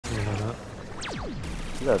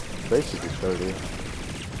Yeah, basically 30.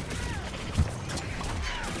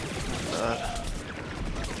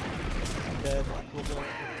 Dead.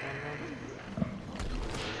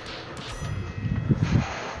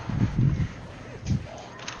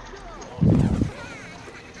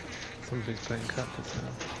 Somebody's playing captains now.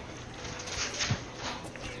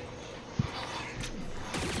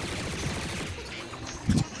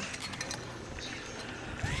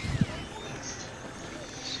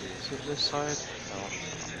 Is it this side? No.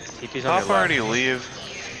 TP's on I'll your left. already leave.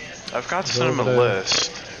 I've got to send him a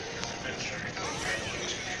list.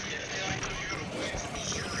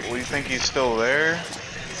 Well, you think he's still there?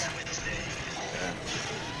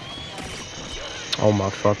 Oh my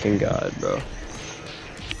fucking god, bro.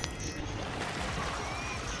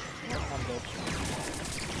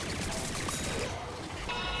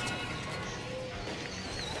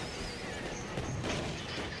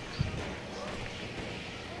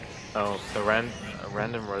 Oh, the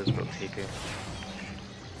random rosebud TP.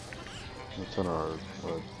 It's on our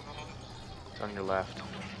road. It's on your left.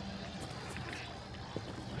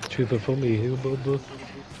 Trooper for me, who bubba?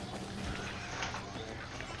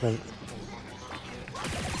 Thanks.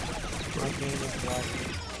 My game is lagging.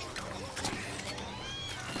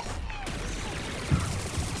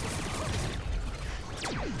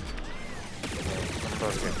 I'm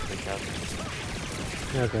close against the captain.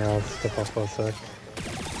 Yeah, okay, I'll step off for a sec.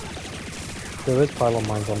 There is pylon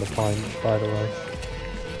mines on the pine, by the way.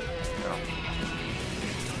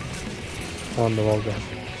 No. On the wall gun.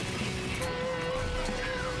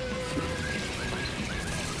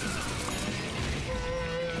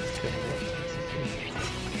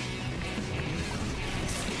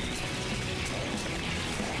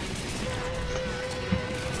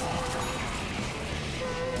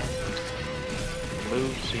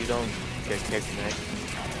 Move so you don't get kicked next.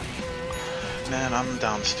 Man, I'm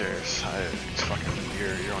downstairs.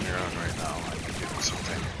 You're on your own right now. I could do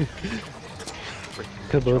something.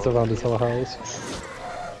 Kibbles around this whole house.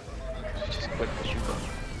 Just click the shoot button.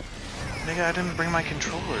 Nigga, I didn't bring my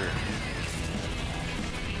controller.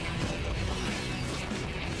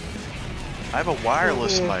 I have a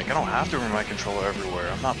wireless mic. I don't have to bring my controller everywhere.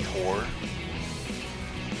 I'm not poor.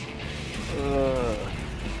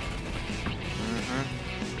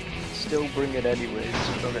 Still bring it anyways,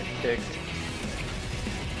 so don't get kicked.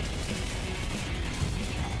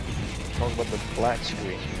 Talk about the black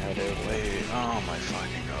screen you had earlier. Wait, oh my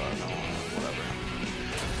fucking god, no, whatever.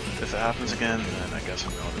 If it happens again, then I guess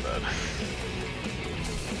I'm going to bed.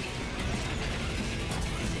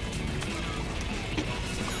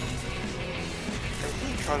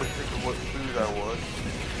 I'm trying to think of what food I want.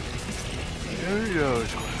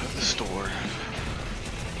 Cheerios at the store.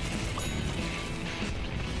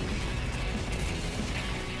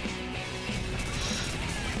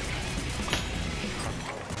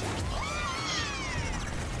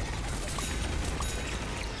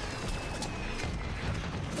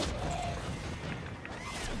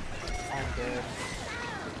 I'm dead.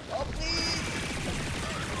 Oh, please!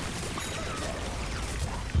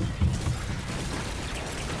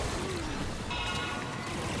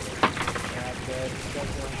 Yeah, I'm dead.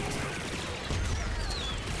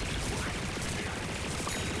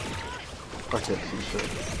 I can't see shit.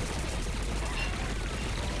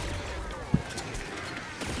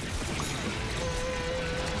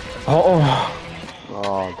 Oh,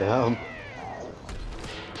 Oh, damn.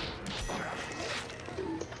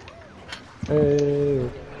 Hey.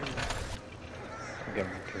 I'm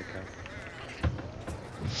getting my kick out.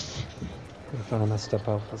 If I'm gonna step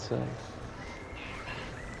out for a sec.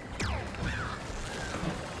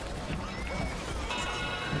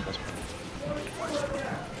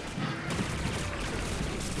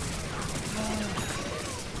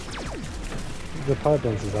 The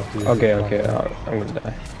pipelines is after you. okay, I'm gonna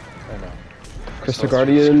die. I know. Crystal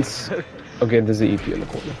Guardians. Okay, there's the EP in the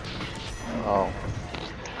corner. Oh.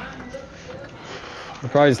 I'll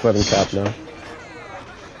probably just let him cap now.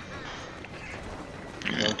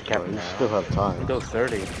 You still have time. Go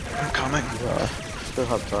 30. I'm coming. Still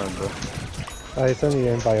have time, bro. It's only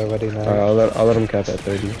aimed by already now. Alright, I'll let him cap at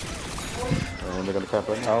 30. And they're gonna cap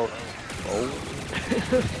right now.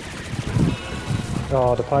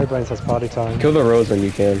 Oh, the pipelines has party time. Kill the rose when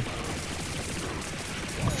you can.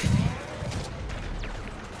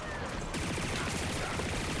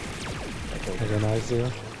 Organize here.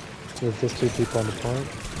 There's just 2 people on the point.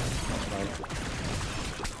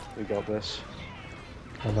 We got this.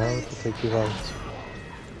 I know, to take you out.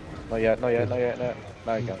 Not yet, not yet, not yet, not yet.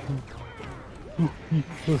 Now you can.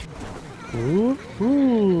 Ooh,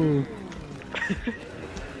 ooh.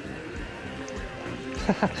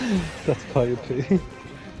 That's piety.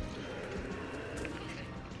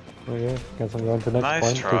 Okay, guess I'm going to next Nice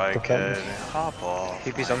point. try, Keep the kid. fence. Hop off.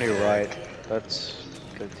 TP's on your right. That's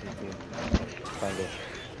good TP. Kind of.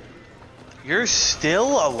 You're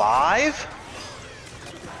still alive?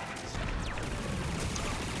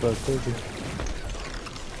 That's crazy.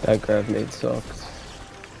 That grab nade sucks.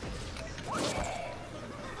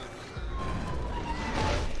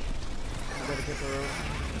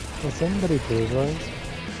 Is somebody PvZ?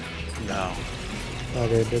 No.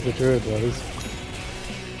 Okay, there's a druid, brothers.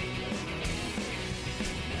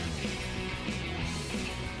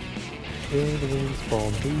 Here the wings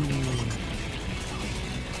spawn.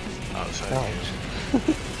 Oh, sorry. Ouch.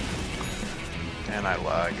 And I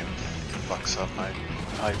lag and fucks up my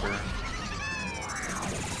hyper.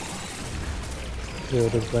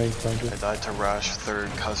 Druid is playing Sandy. I died to Rash third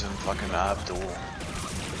cousin fucking Abdul.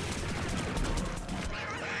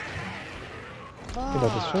 You know,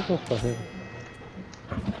 the struggle for him.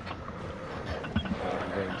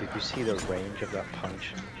 Did you see the range of that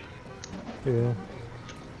punch? Yeah.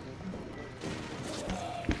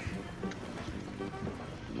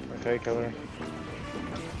 Okay, killer.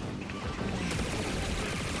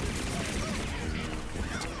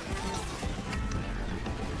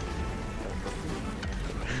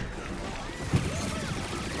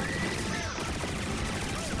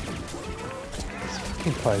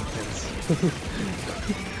 Fucking pipe things.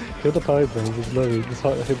 Kill the pipe things, it's literally just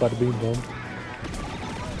hit by the beam bomb.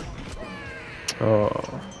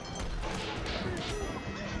 Oh.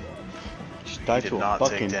 Just He died did to a not take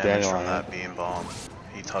fucking damage from dandelion. that beam bomb.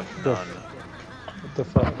 He took The- none. What the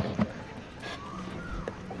fuck?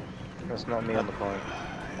 That's not me on the point.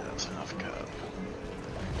 Yeah, that's enough cap.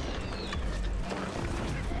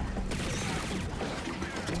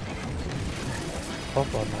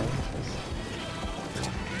 Pop on man.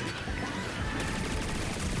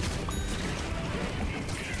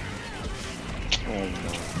 Oh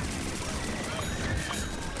no.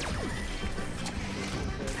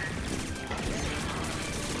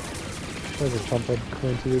 There's a jump up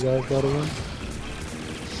going to you guys, by the way.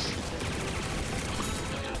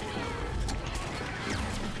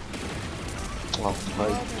 Oh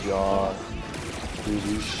my god. Dude,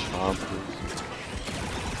 these chompers.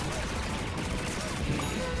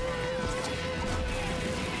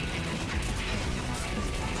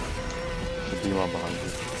 Should be one behind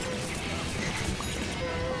you.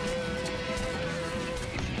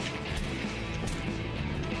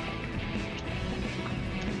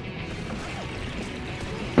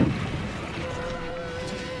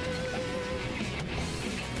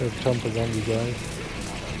 There's jumpers on you guys.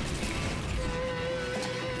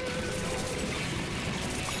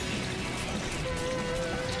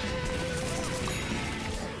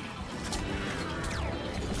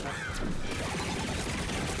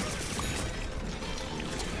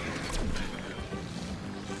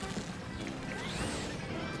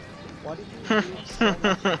 Why did you move so much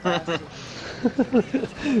faster?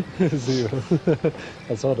 Zero.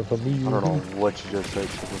 I saw the from me. I don't know what you just said.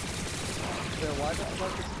 Yeah, why the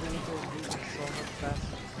fuck is Benzo moving so much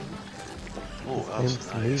faster? Oh, that was Imps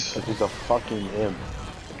nice. But he's a fucking imp.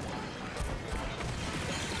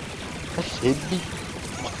 That hit me?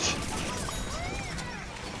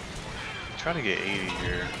 Trying to get 80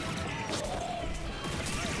 here.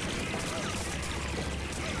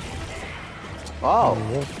 Oh!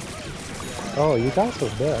 Oh, you guys were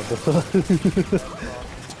bad.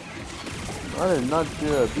 I did not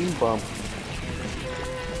do a beam bomb. He's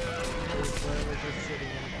literally just sitting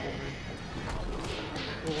in a corner.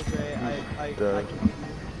 Okay, I Duh. can hear you.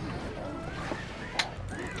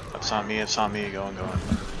 It's on me, it's on me. Going.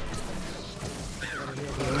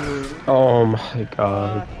 Oh my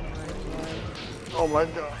god. Oh my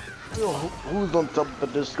god. Yo, who's on top of the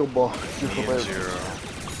disco ball? Me and Zero.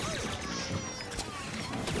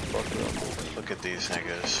 Look at these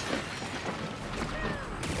niggas.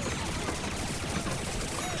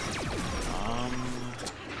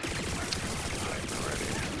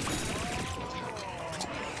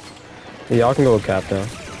 Yeah, y'all can go with cap now.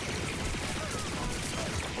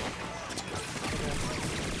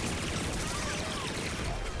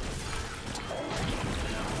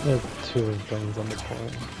 There's two things on the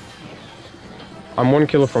point. I'm one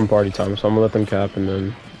killer from party time, so I'm gonna let them cap and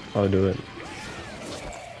then I'll do it.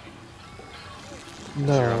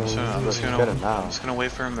 No. I'm Get it now. just gonna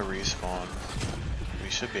wait for him to respawn. We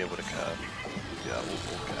should be able to cap. Yeah,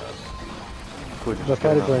 we'll cap. Cool, The just get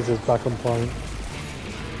fighter it brains is back on point.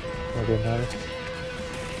 Okay, nice.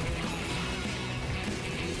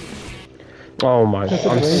 Oh my, I'm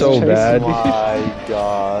so Chasing bad. my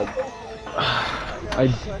god.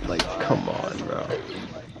 Like, come on, bro.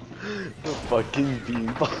 The fucking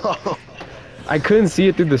beam bomb. I couldn't see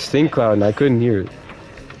it through the stink cloud and I couldn't hear it.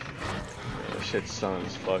 That shit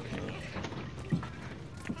sounds fucking.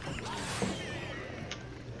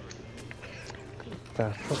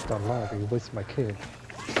 Fuck that lag, you wasted my kid.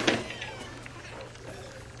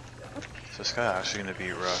 Is this guy actually gonna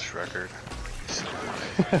beat Rush record?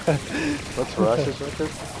 What's Rush's record?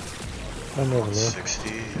 I never look. 60,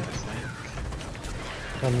 I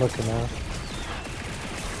think. I'm looking now.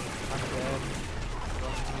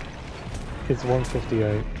 It's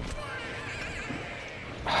 158.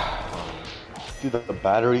 Do the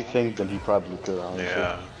battery thing, then he probably could, honestly.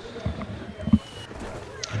 Yeah.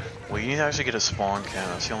 Well, you need to actually get a spawn cam,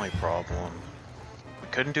 that's the only problem. We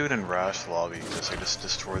couldn't do it in Rash Lobby because they just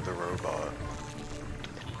destroyed the robot.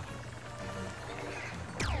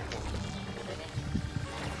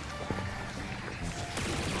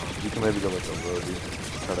 You can maybe go with the roadie,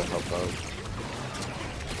 try to help out.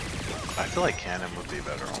 I feel like Cannon would be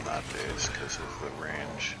better on that base because of the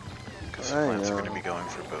range. Because the I plants are know. going to be going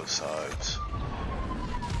for both sides.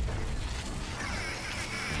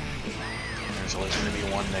 There's always going to be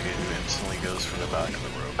one nigga who instantly goes for the back of the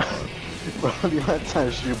robot. Bro, the amount of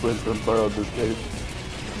times she went and borrowed this game.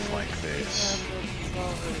 Flank base.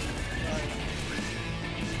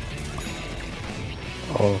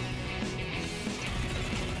 Oh.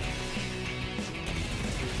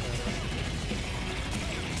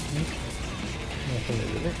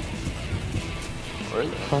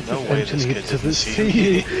 No way this kid doesn't see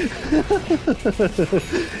me.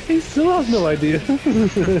 He still has no idea.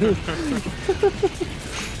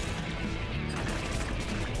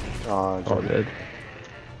 Oh, Oh, dead.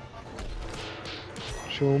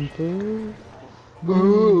 Jumper.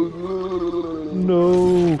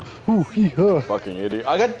 No. Ooh, yeah. fucking idiot.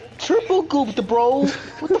 I got triple gooped, bro.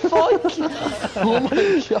 What the fuck? Oh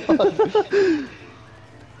my god.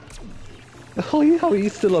 Holy hell,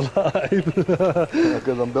 he's still alive.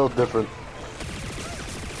 Because I'm built different.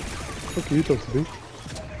 Fuck you, Toxie.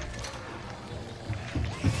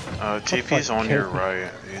 TP's on fuck? your right.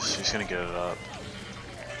 He's gonna get it up.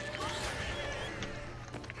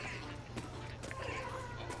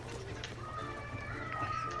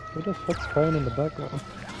 Who the fuck's crying in the background?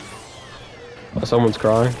 Oh, someone's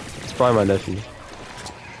crying. It's probably my nephew.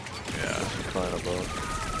 Yeah. Crying about.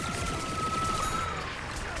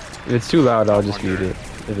 If it's too loud, I'll just mute it.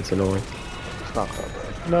 If it's annoying. It's not that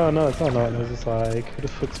bad. No, it's not. It's just like, who the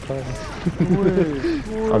fuck's crying?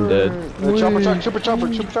 I'm dead. Chopper,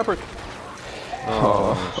 chopper.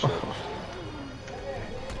 Oh.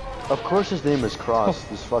 Of course his name is Cross,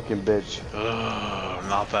 this fucking bitch. Ugh,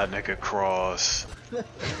 not that nigga Cross.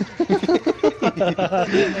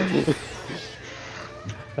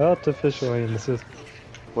 Artificial aim assist.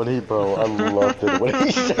 When he, bro, I loved it when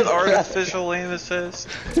he said that. Artificial aim assist.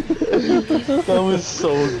 That was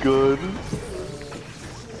so good.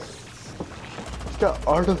 He's got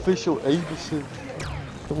artificial aim assist.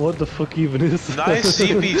 What the fuck even is that? Nice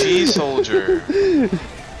CPG soldier.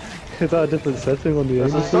 Is that a different setting on the aim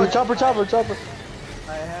assist? Chopper. I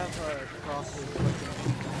have crosses on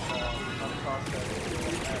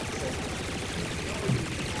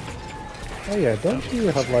Oh yeah, don't you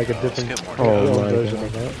have like a different get more Oh my version God.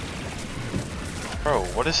 of that? Bro,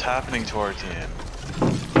 what is happening to our team?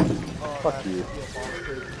 Fuck you.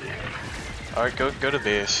 Alright, go to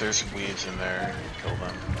base. There's weeds in there. Kill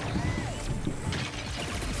them.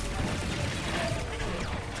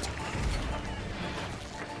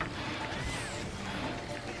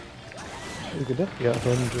 You could definitely get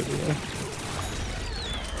 100, yeah.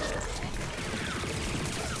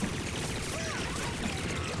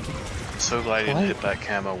 So glad you didn't Why? hit that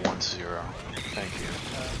camo 1-0. Thank you.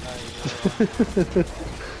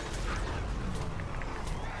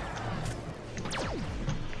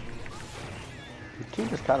 The team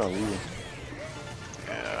is kind of leaving.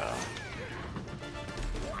 Yeah.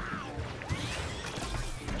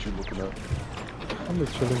 What you looking at? I'm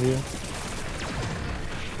just chilling here.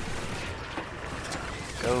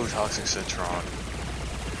 Go Toxic Citron.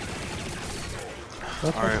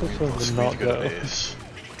 That's Alright, we also need not to go go. to base.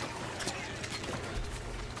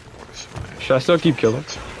 Should I still keep killing?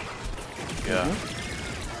 Yeah.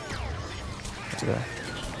 Yeah.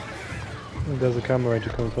 There's a camera ranger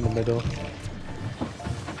coming from the middle.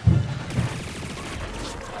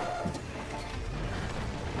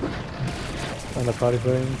 And the party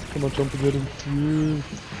brains. Come on, jump and get him. Yeah.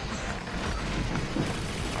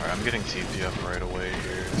 Alright, I'm getting TP up right away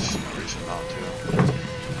here. There's no reason not to.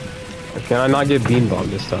 Can I not get bean bomb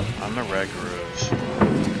this time? I'm the Red Rose.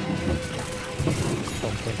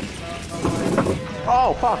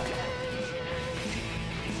 Oh, fuck!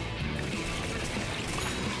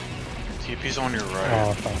 TP's on your Oh,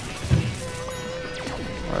 right. fuck.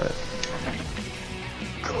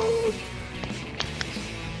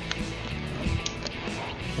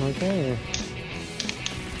 Okay.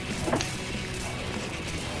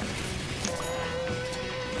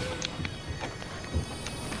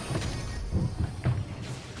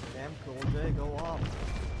 Damn cool, Jay, go off.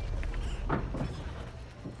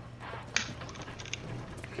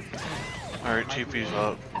 Alright, TP's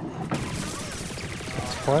up.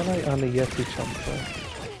 Twilight and the Yeti Chomper.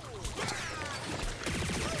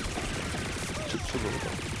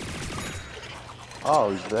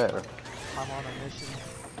 Oh, he's there. I'm on a mission.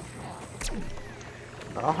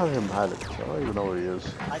 I'll have him had it. I don't even know where he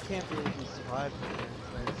is. I can't believe he survived the game.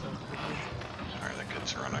 Alright, that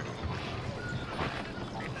kid's running.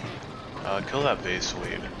 Kill that base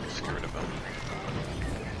lead. Just get rid of him.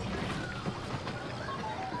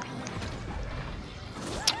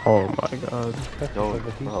 Oh my god.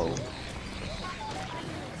 Don't know.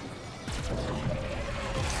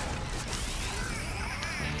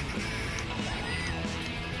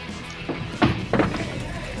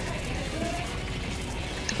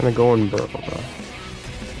 Kinda going, bro.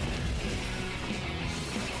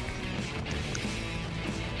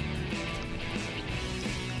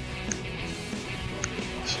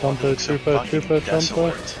 Trooper, trooper, trooper,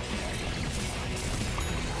 trooper.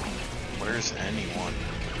 Where's anyone?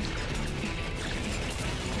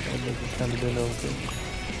 It's kind of been over.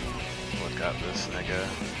 Look at this nigga.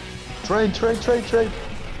 Train.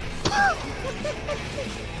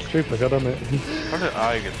 Trooper, got on it. How did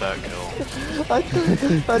I get that kill? I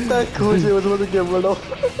thought Koji was about to get run off.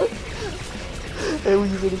 And we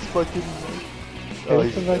using his fucking... Oh,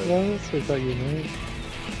 he's like that? Or is that you, mate?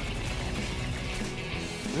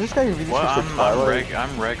 This guy really Well, switched to Twilight.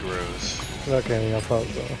 I'm Reg Rose. Okay, I thought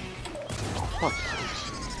so. Fuck.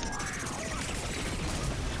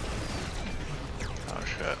 Oh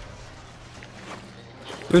shit.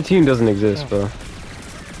 Your team doesn't exist, bro.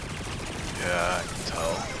 Yeah, I can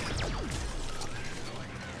tell.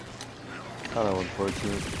 Kind of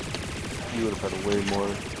unfortunate. You would have had way more.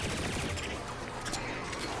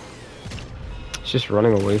 It's just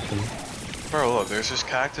running away from me. Bro, look, there's this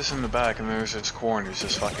cactus in the back and there's this corn who's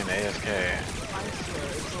just fucking AFK. I swear,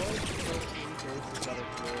 it's always the first 3 bases that are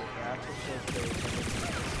good. After first base,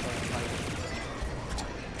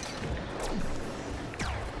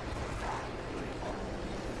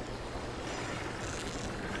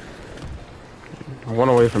 One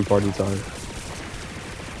away from party time.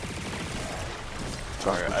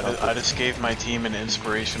 Sorry, I just gave my team an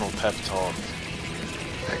inspirational pep talk.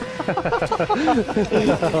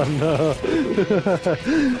 Oh no.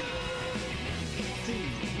 See,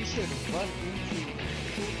 you should run into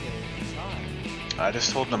the I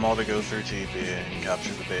just told them all to go through TP and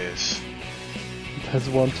capture the base. There's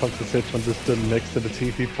one toxic bitch one just stood next to the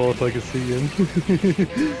TP port, I can see him.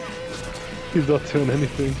 He's not doing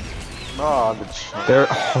anything. Ah, the ch- There.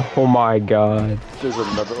 Oh my god. There's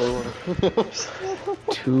another one.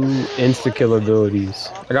 2 insta-kill abilities.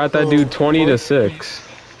 I got that dude 20 to 6.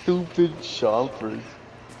 Stupid chompers.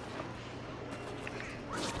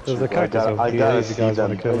 There's a cactus over I here, gotta you see guys them.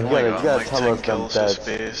 wanna kill You him? gotta like tell 10 us them kills this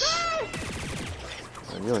dead. base.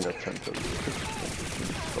 You only got 10 kills.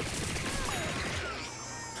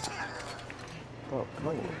 Oh, come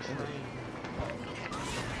on.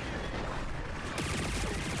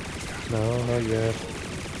 No, not yet.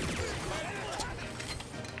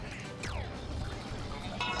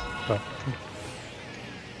 But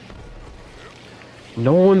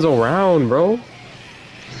No one's around, bro.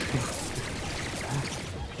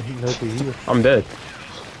 nobody here. I'm dead.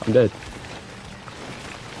 I'm dead.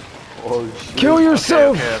 Oh shit. Kill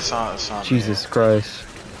yourself! Okay, it's not Jesus Christ.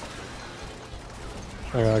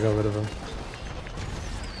 Alright, I got rid of him.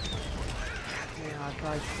 Yeah, I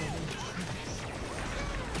tried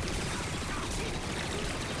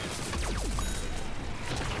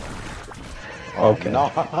Okay. No.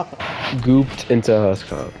 Gooped into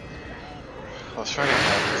Huskop. Let's try to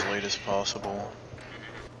cap as late as possible.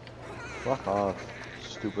 Fuck off.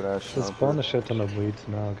 Stupid ass Just chomper. spawn a shit ton of weeds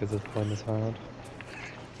now, because this point is hard.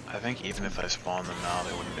 I think even if I spawn them now,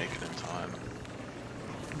 they wouldn't make it in time.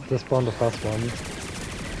 Just spawn the fast ones.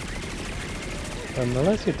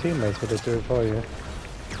 Unless your teammates would do it for you.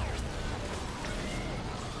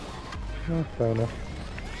 Oh, fair enough.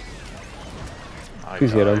 I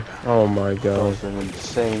Please get him. died. Oh my That god. was an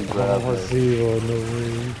insane grab. Oh, there. 0, no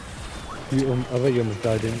way. You, I bet you almost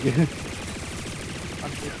died, didn't you?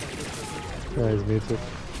 Yeah, he's muted.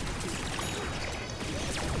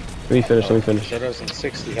 Let me finish. Shadow's in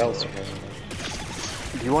 60 health.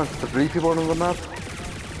 Do you want 3 people on the map?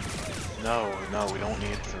 No, we don't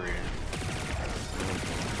need 3.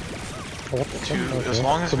 Oh, what the fuck? 2, Okay. as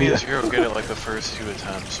long as Come me here. and Zero get it like the first 2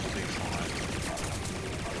 attempts, we'll be fine.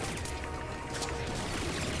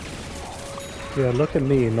 Yeah, look at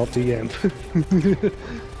me, not the imp.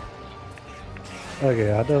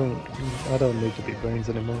 Okay, I don't need to be brains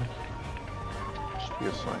anymore. Just be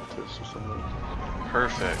a scientist or something.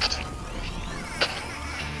 Perfect.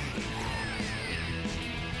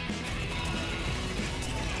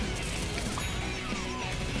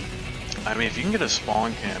 I mean, if you can get a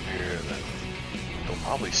spawn camp here, then they'll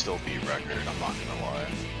probably still beat record, I'm not gonna lie.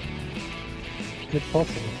 It's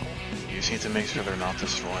possible. You just need to make sure they're not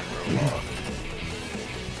destroying robot.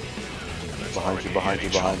 And there's Behind you, already behind a you,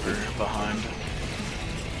 behind you. chopper behind.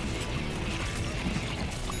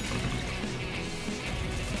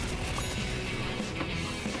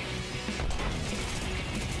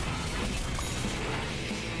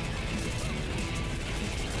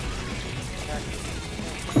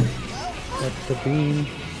 That's the beam.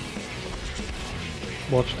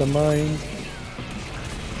 Watch the mine.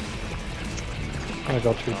 I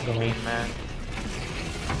got you, guys. Man.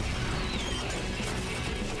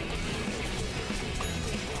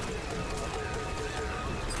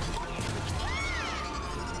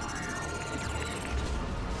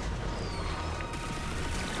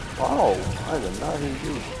 Wow, I did not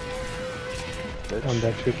hear you. On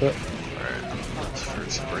that trooper. Alright, that's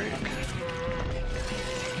first break.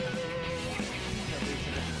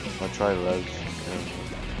 I'll try res.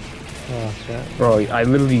 Oh shit. Bro, I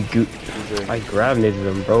literally I gravitated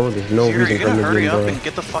him, bro. There's no Siri, reason you for him gonna to hurry be up bro. and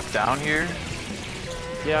get the fuck down here?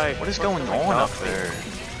 Yeah, What is going on up there?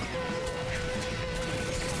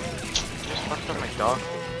 Just fucked up my dog.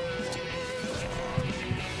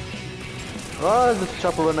 Ah, there's a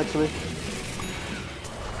chopper right next to me.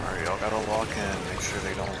 Alright, y'all gotta lock in, make sure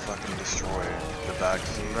they don't fucking destroy the back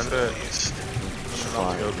feeds Remember- at least.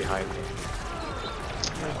 Don't go behind me.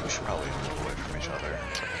 We should probably move away from each other.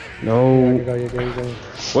 No. You go.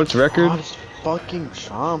 What's record? Oh, this fucking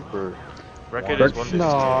chomper. Record Rec- is 150. No,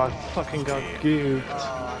 I fucking got gooped.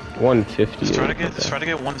 150. Let's try to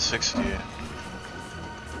get 160.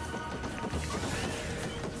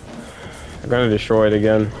 I'm gonna destroy it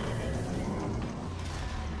again.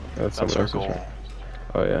 That's That's someone our else's goal. turn.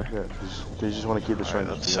 Oh yeah. Yeah, they just want to keep destroying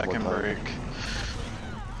Alright, the that's second break.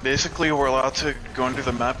 Basically, we're allowed to go into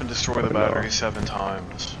the map and destroy the battery 7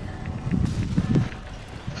 times.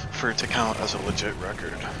 For it to count as a legit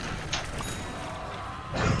record.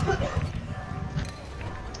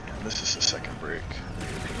 And this is the second break.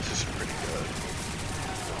 This is pretty good.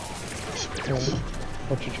 Space.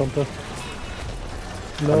 Watch your jumper.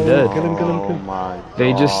 No, I'm dead. kill him. Oh my god.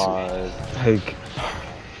 They just like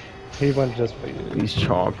He went just for you. these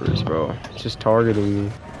chompers, bro. It's just targeting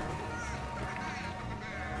me.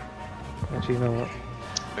 Actually, you know what?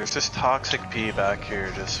 There's this toxic P back here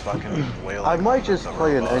just fucking wailing. I might just on the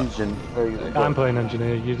play an robot. engine. I'm playing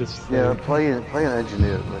engineer, you just... Yeah, play an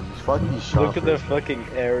engineer. Man. Fuck these choppers. Look at the fucking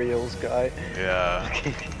aerials guy. Yeah.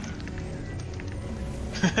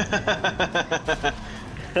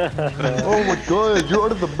 Oh my god, you're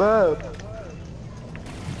out of the map.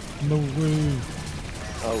 No way.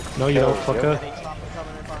 Oh, No, you don't, there we fucker. go.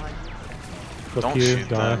 Fuck Don't you, shoot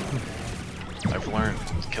die. them. I've learned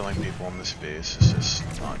killing people in this space is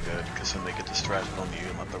just not good, because then they get distracted on you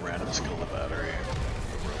and let the randoms kill the battery.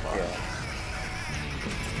 The robot. Yeah.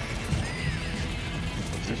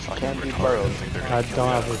 If they're fucking can't be retarded, borrowed. I think they're gonna I kill don't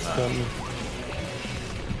you have out a of that.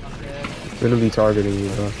 stun. Literally targeting you,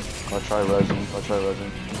 bro. I'll try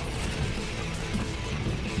resin.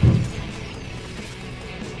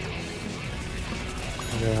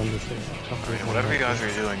 Okay, I'm just I mean, whatever you guys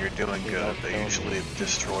are doing, you're doing good. They usually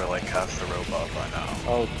destroy like half the robot by now.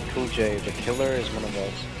 Oh, Cool J, the killer is one of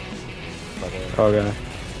us. But, Okay.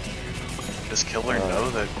 Does Killer know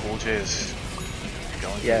that Cool J is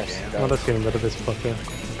going Yes, through the he game? Oh, let's get rid of this fucker.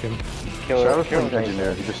 Okay. killer, Shadow's killer playing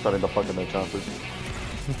engineer. He just started the fucking no choppers.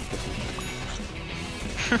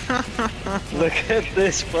 Look at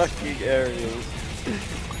this fucking aerials.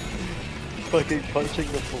 Fucking punching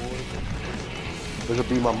the board. There's a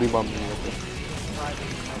beam on.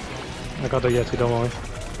 I got the Yeti, don't worry.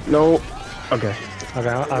 No. Okay. Okay,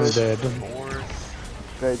 I'm dead.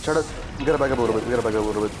 Okay, try to. We gotta back up a little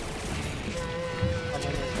bit.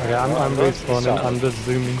 Okay, I'm respawning, I'm just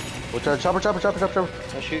zooming. We'll try chopper.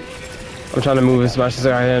 I shoot. I'm trying to move as fast as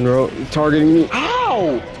I can, bro. Targeting me.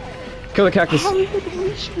 Ow! Kill the cactus. Kill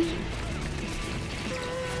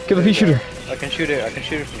the pea shooter. I can shoot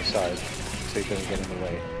it from the side. So he doesn't get in the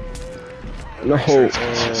way. No.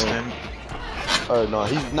 Consistent. No,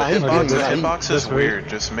 he's The hitbox is weird.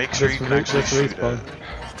 Just make sure you can actually shoot it.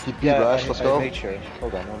 He beat Rash. Let's go. I made sure.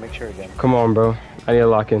 Hold on, I'll make sure again. Come on, bro. I need to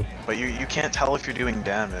lock in. But you can't tell if you're doing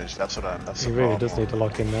damage. That's the He really problem. does need to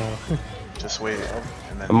lock in now. Just wait.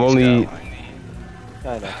 And then I'm you just only-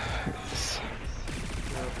 gotta, like, I know.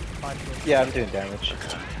 Yeah, I'm doing damage.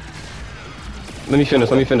 Let me finish.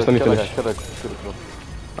 Let me finish. Kill.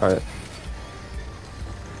 Alright.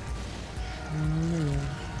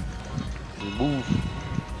 Move.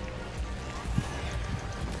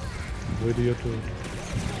 Where do you do?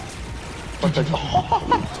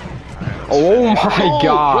 Oh my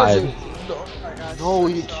god! No,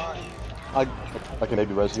 I can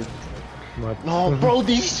maybe res you. What? No, bro,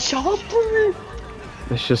 these choppers!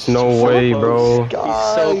 There's just no way, bro. He's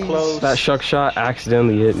so close. That shuck shot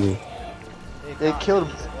accidentally hit me. It killed.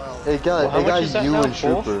 It got much is that you now? and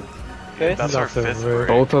Trooper. Okay. That's our That's a 5th very- break.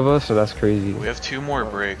 Both of us, so that's crazy. We have 2 more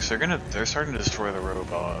breaks. They're starting to destroy the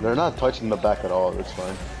robot. They're not touching the back at all. It's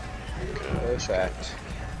fine. Perfect.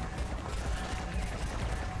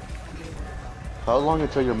 How long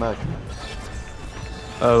until you're mech?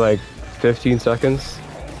 Like 15 seconds.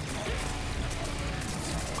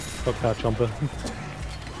 Fuck that jumper.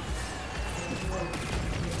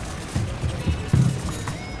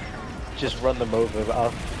 Just run them over.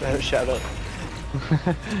 I'll shout out.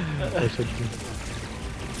 I should do.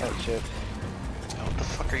 Oh shit. What the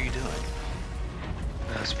fuck are you doing?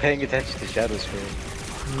 I was paying attention to shadow screen.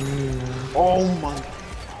 Oh my!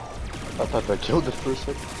 I thought I killed it for a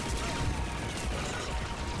second.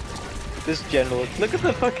 This general. Look at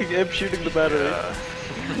the fucking imp shooting the battery.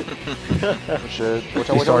 Yeah. Shit. Watch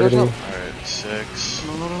He's targeting. Alright, 6.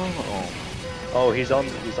 No. Oh, he's on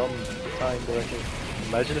time directly.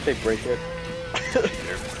 Imagine if they break it.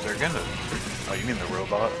 They're gonna. Oh, you mean the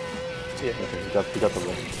robot? Yeah. Okay, you got the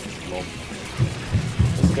res.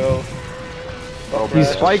 Let's go. Oh, He's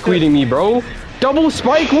spike weeding me, bro. Double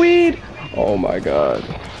spike weed! Oh my god.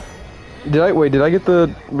 Did I get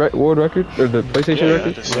the world record or the PlayStation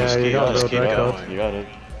record? Just, Yeah, just you keep, got just the keep record. going. You got it.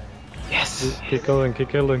 Yes. Keep killing, keep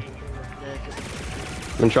killing.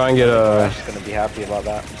 I'm trying to get I'm just gonna be happy about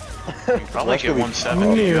that. You probably get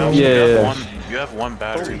 170. You have one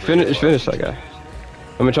battery. finish that guy.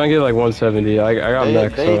 I'm gonna try and get like 170. I got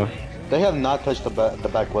mech, so They have not touched the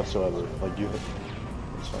back whatsoever. Like you.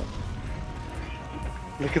 It's fine.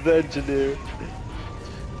 Look at the engineer.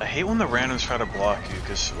 I hate when the randoms try to block you,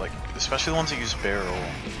 cause like, especially the ones that use barrel.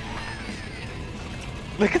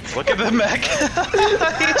 Look at the mech.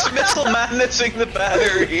 He's missile madnessing the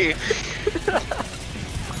battery.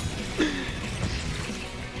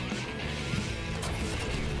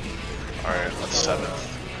 Alright, that's 7th.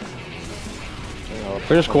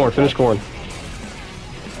 finish corn.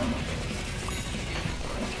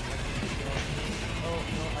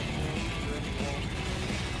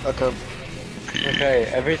 Okay.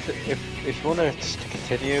 Okay, if you want to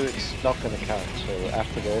continue, it's not gonna count. So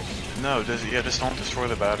after this, No, just don't destroy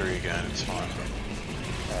the battery again, it's fine.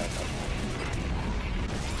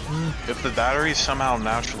 If the battery somehow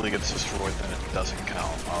naturally gets destroyed, then it doesn't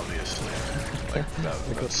count, obviously. Like,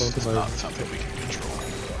 that's not something we can control.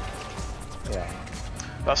 yeah.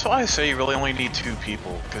 That's why I say you really only need 2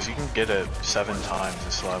 people, because you can get it 7 times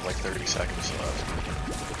and still have like 30 seconds left.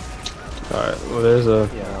 Alright, well there's a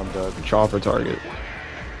Yeah, I'm dead. chopper target.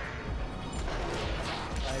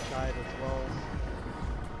 I died as well.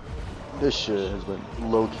 This shit has been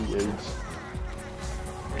low-key AIDS.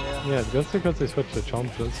 Yeah, that's because they switched to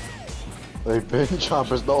chompers. They've been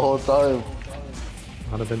choppers the whole time.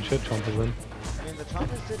 I'd have been shit chompers then. I mean, the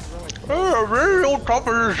choppers did really good. Very old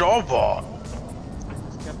chopper Java.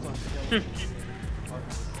 Just kept on killing.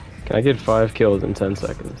 Can I get 5 kills in 10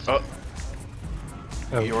 seconds? Oh,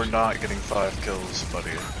 Oh, you're not getting 5 kills, buddy.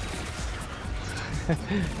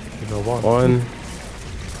 you know what? 1.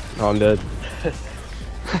 Oh, I'm dead.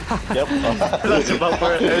 Yep. That's about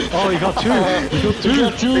where it is. Oh, you got 2!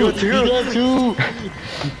 You got two!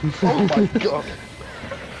 Oh my god.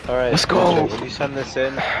 Alright, Let's go. When you send this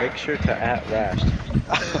in, make sure to @Rash.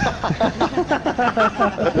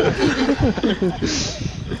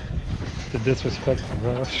 The disrespect of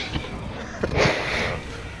Rush.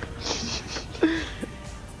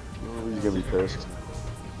 You're gonna be pissed.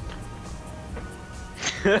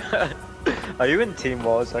 Are you in Team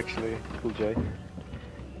Wars actually, Cool J?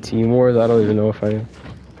 Team Wars? I don't even know if I am.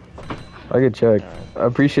 I could check. I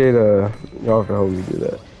appreciate y'all for helping me do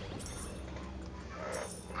that.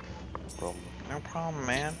 No problem,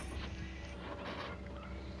 man.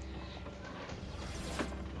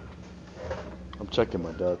 I'm checking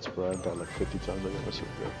my dots, bro. I got like 50 times. I got my shit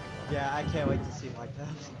good. Yeah, I can't wait to see my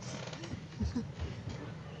deaths.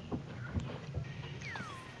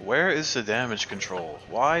 Where is the damage control?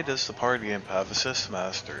 Why does the party imp have Assist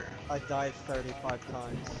Master? I died 35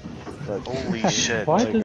 times. But Holy shit. Why did